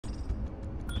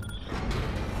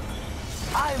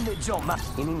I'm the jump man.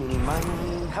 Eeny, meeny,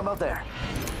 miny. How about there?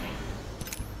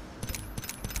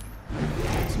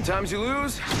 Sometimes you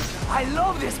lose. I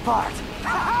love this part! Ha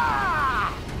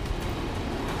ha!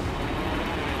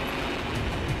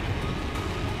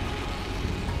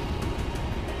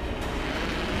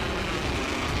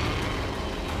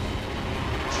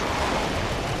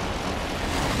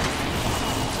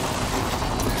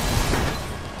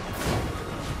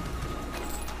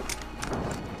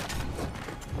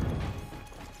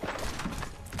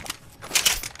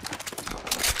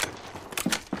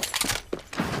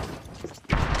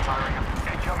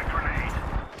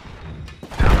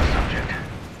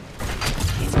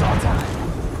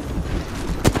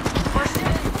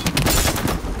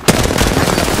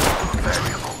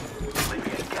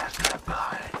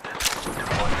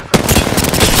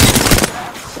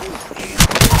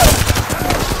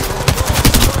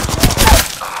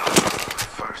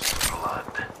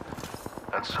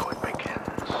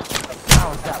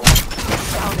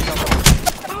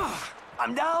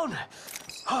 I'm down!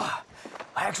 I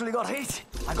actually got hit.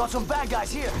 I got some bad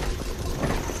guys here.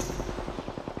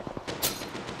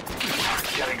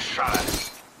 Getting shot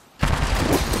at.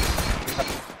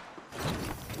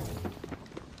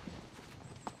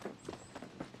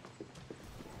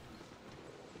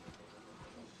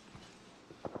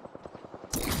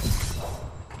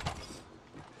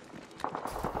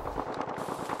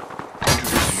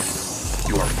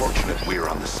 You are fortunate we're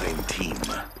on the same team.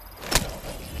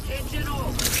 Attention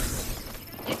all.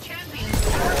 The champions.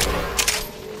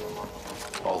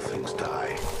 All things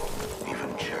die,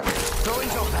 even champions. Throwing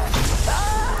jump pad.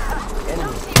 Ah!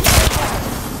 Enemy.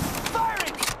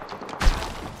 Firing!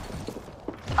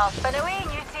 Up and away,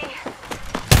 you see.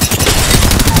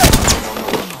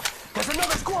 No. There's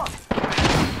another squad!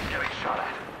 Getting shot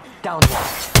at. Down one.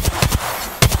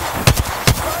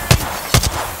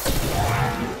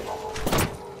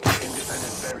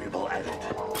 Independent variable added.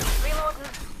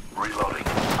 Reloading. Reloading.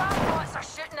 Bad bots are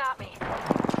shooting at me.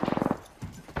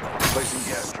 Placing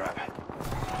gas trap.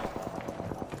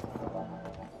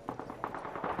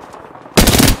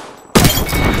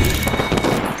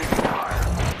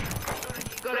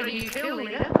 Got a new kill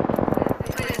leader.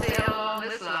 Let's see how long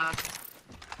this lasts.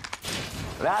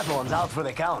 That one's out for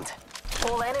the count.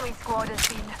 Whole enemy squad has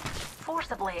been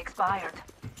forcibly expired.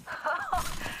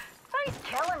 Nice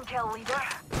killing, kill leader.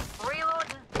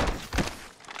 Reloading.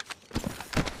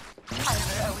 How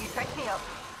about a wee pick me up?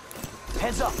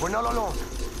 Heads up, we're not alone.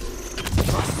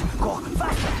 Go,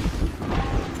 faster!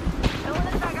 Pulling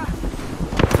the trigger.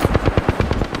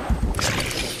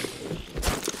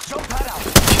 Jump pad out!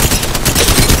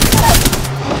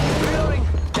 Reloading!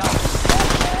 Down!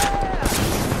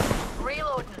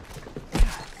 Reloading.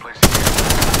 Placing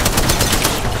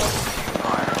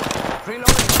fire.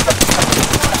 Reloading!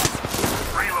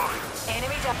 Reloading.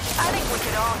 Enemy down. I think we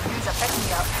could all use a pick me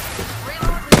up.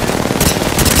 Reloading.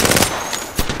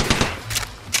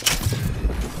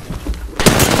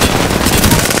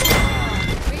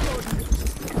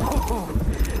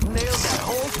 Nailed that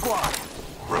whole squad.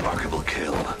 Remarkable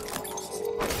kill.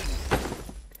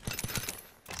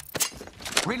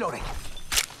 Reloading.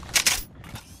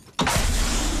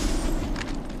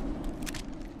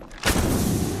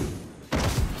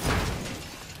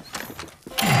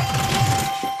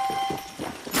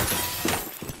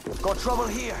 Got trouble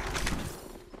here.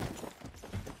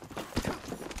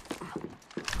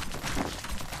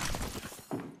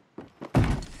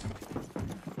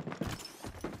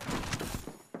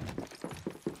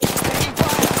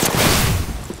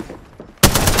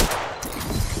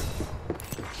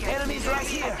 Enemies right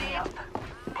here.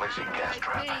 Placing gas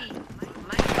trap.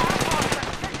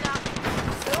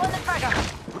 Pulling the trigger.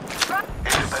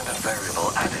 Independent variable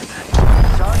added.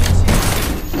 Charging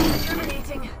shield.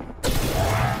 Illuminating.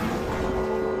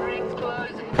 Rings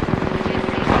closing.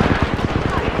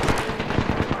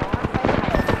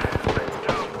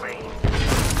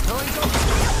 Throwing jump.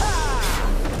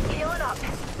 Healing up.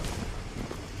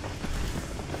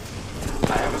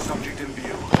 I have a subject in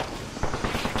view.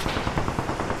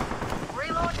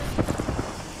 Reloading.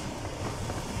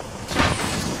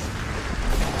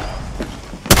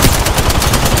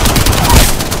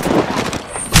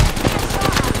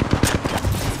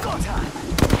 Go time.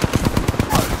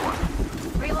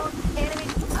 Reload. Enemy.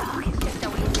 Oh, it's just a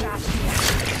wee crash here.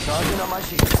 Charging on my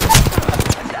shield.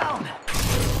 I'm down.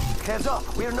 Heads up,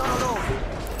 we're not alone.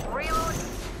 Reload.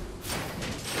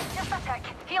 Just a tick.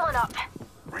 Healing up.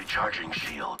 Recharging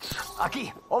shields.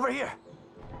 Aki, over here.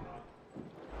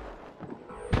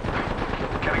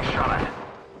 Getting shot at.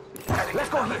 Heading Let's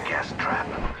go another here. gas trap.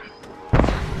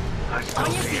 I still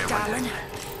On your see feet, everything. darling.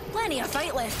 Plenty of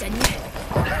fight left in you.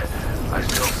 I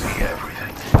still see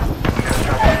everything. Gas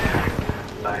trap.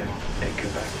 I'm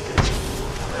incapacitated.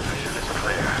 My vision is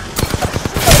clear.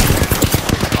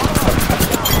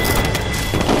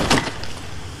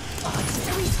 Oh, just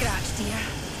a wee scratch, dear.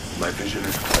 My vision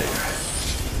is clear.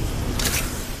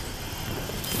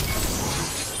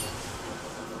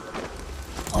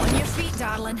 On your feet,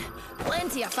 darling.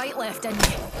 Plenty of fight left in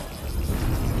you.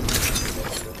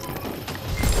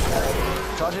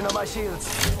 Charging on my shields.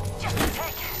 Just a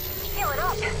tick. Heal it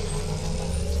up.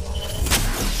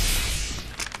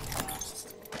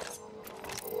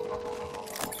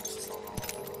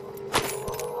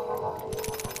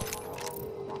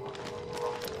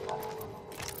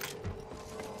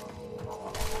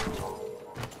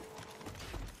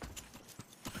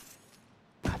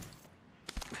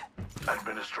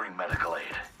 Administering medical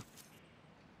aid.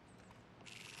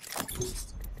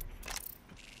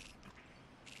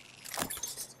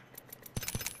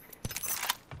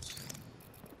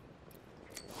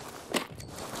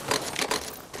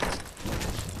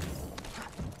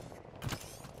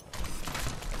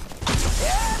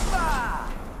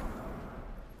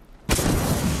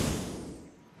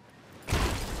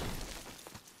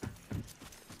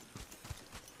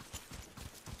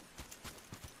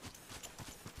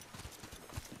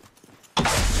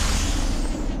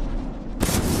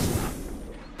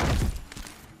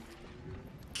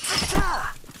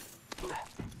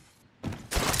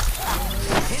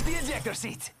 Hit the ejector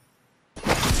seat.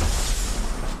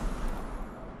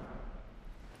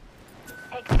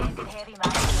 Extended heavy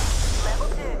mag. Level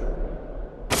 2.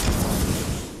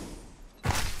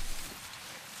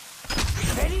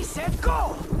 Ready, set,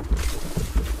 go!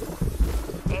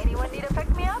 Anyone need to pick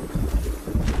me up?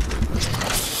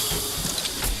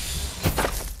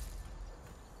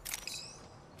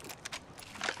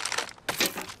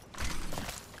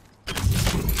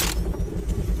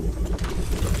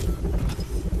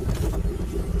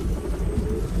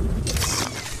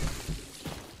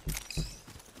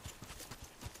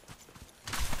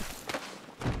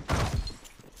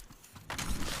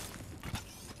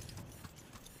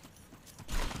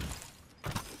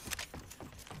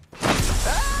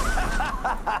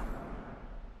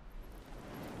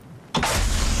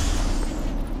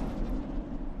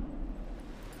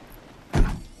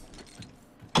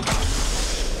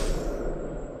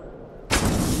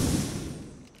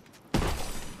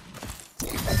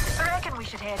 I reckon we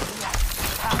should head here.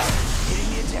 Hitting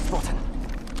the eject button.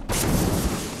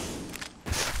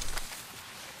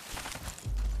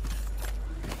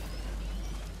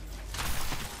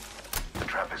 The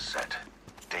trap is set.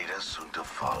 Data soon to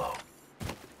follow.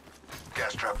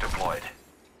 Gas trap deployed.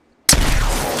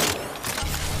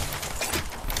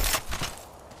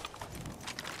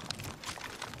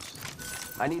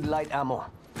 I need light ammo.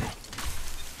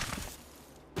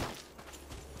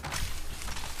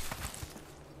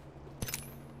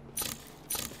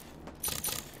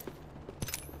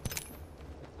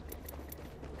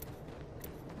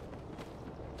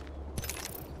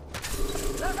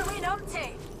 There's a wee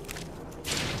numpty.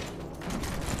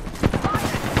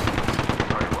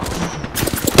 Very well.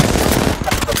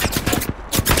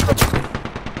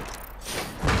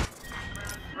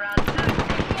 Round 2.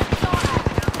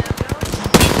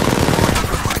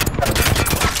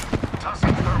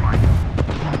 Tossing thermite.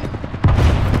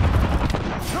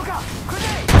 Look out!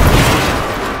 Grenade!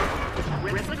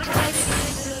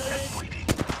 Waiting.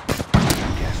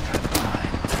 Gas trap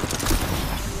behind.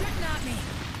 Shooting at me.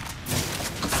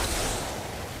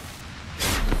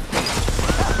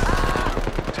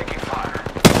 Taking fire.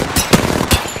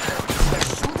 They're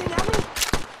shooting at me?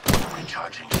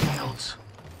 Recharging shields.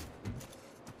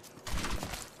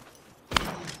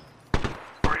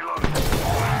 Reloading.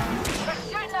 They're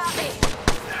shooting at me.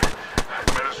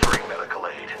 Administering medical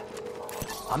aid.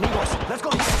 Amigos, let's go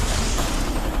here.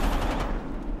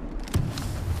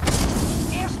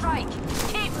 Airstrike.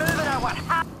 Keep moving or what?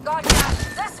 Gotcha.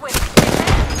 This way.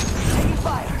 Taking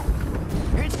fire.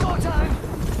 It's go time.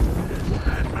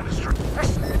 Administering.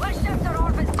 Let's shift our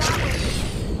orbits that way.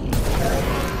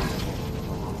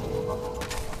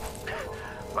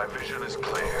 My vision is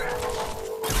clear.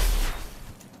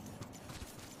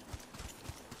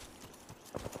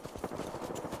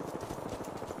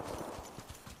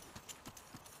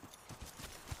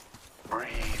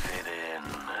 Breathe it in.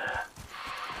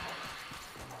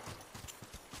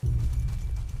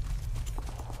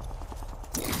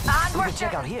 And We we're can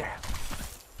check out here.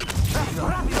 Rapido,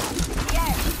 rapido.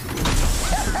 Yeah.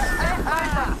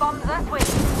 There's bombs this way.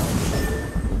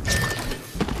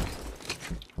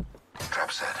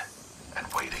 Trap set and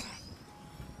waiting.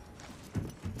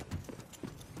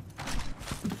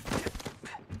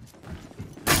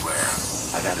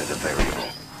 I've added a variable.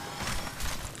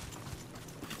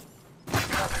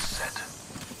 Trap is set.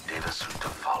 Data soon to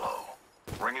follow.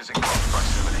 Ring is in close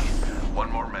proximity. 1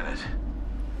 more minute.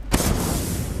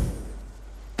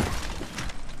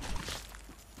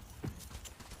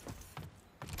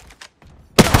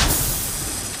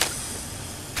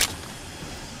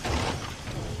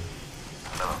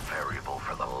 Another variable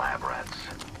for the lab rats.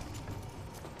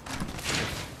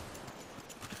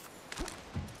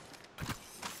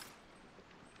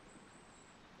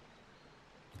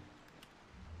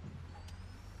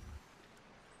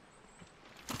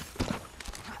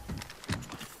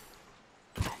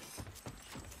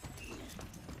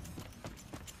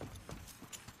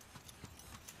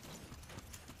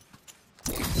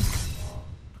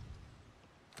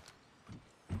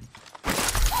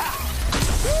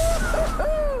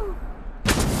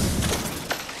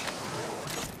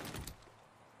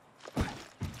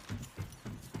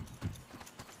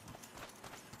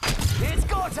 It's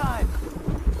go time!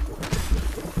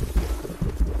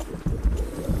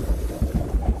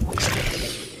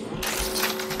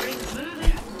 Rings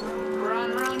moving. Run,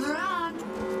 run, run.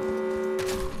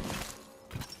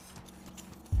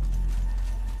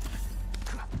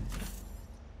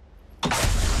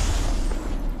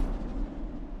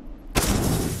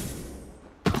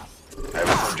 I have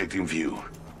a subject in view.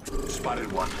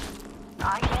 Spotted one.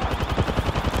 I get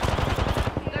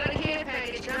You got a care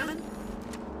package coming?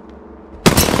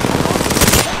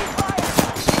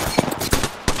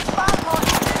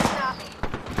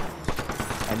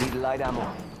 I need light ammo.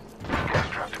 Gas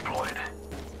trap deployed.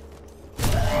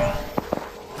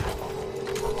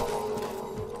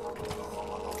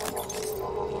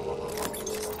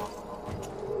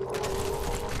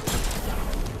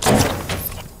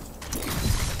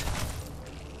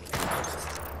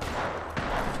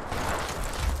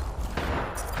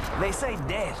 They say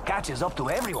death catches up to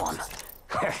everyone.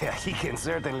 He can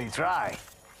certainly try.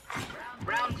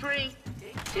 Round 3.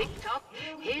 Tick-tock.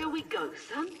 Here we go,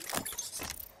 son.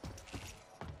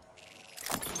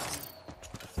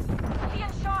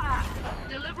 being shot at.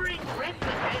 Delivering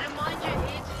replicator, mind your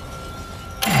head.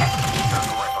 There's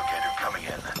a replicator coming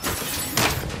in.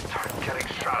 Target getting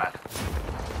shot at.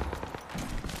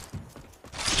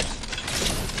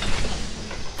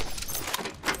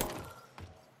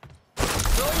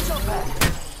 Throwing jump pad.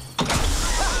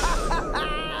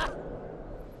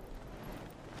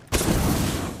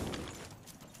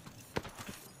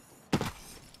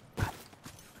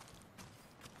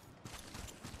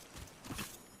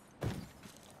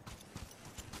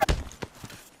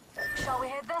 Shall we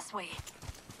head this way?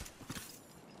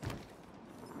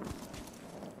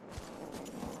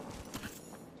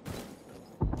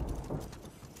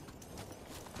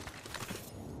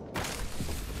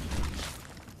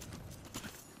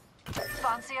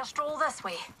 Fancy a stroll this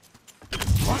way?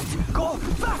 What? Go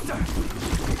faster!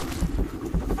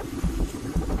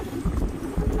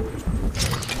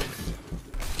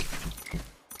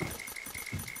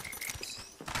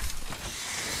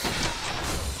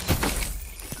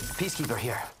 Peacekeeper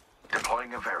here.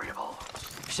 Deploying a variable.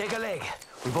 Shake a leg.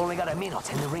 We've only got a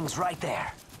minute and the ring's right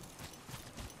there.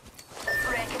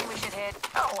 Reckon we should head.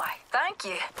 Oh, why? Thank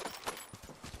you.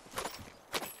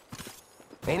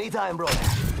 Anytime, brother.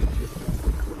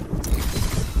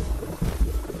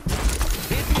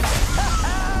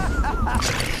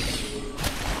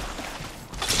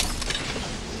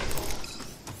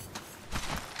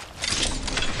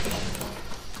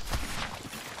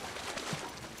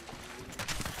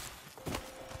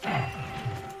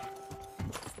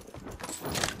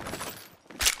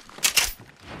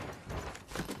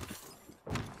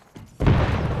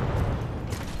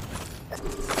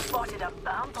 Spotted a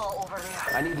bample over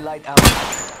there. I need light ammo.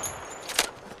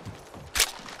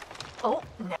 Oh,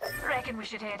 no. Reckon we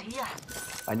should head here.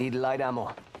 I need light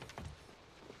ammo.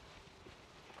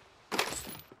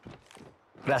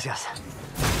 Gracias.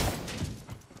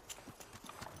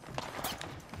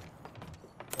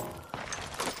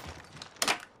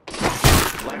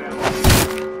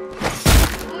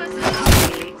 Listen up,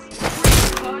 Felix.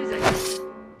 We're closing.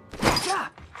 Yeah!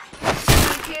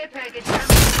 Care package coming.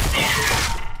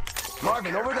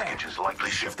 Marvin, over there. Packages likely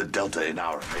shift the delta in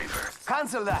our favor.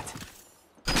 Cancel that.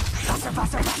 Faster,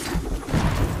 faster, faster.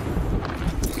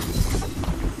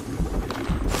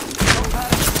 Jump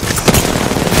pad.